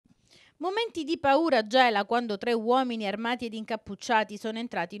Momenti di paura a Gela quando tre uomini armati ed incappucciati sono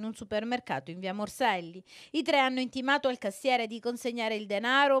entrati in un supermercato in via Morselli. I tre hanno intimato al cassiere di consegnare il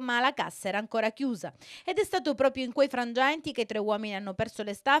denaro, ma la cassa era ancora chiusa. Ed è stato proprio in quei frangenti che i tre uomini hanno perso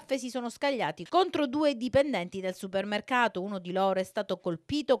le staffe e si sono scagliati contro due dipendenti del supermercato. Uno di loro è stato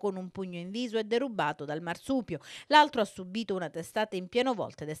colpito con un pugno in viso e derubato dal marsupio. L'altro ha subito una testata in pieno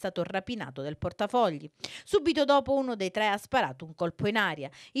volto ed è stato rapinato del portafogli. Subito dopo uno dei tre ha sparato un colpo in aria.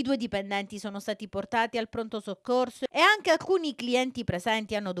 I due dipendenti sono stati portati al pronto soccorso e anche alcuni clienti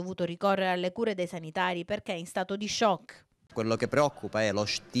presenti hanno dovuto ricorrere alle cure dei sanitari perché in stato di shock. Quello che preoccupa è lo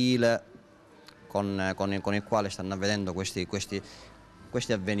stile con il quale stanno avvenendo questi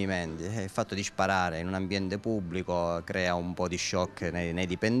avvenimenti. Il fatto di sparare in un ambiente pubblico crea un po' di shock nei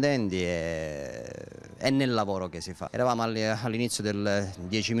dipendenti e nel lavoro che si fa. Eravamo all'inizio del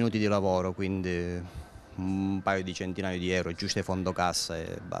 10 minuti di lavoro, quindi un paio di centinaia di euro, giusto fondo cassa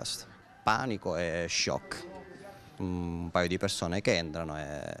e basta. Panico e shock. Un paio di persone che entrano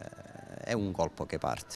e un colpo che parte.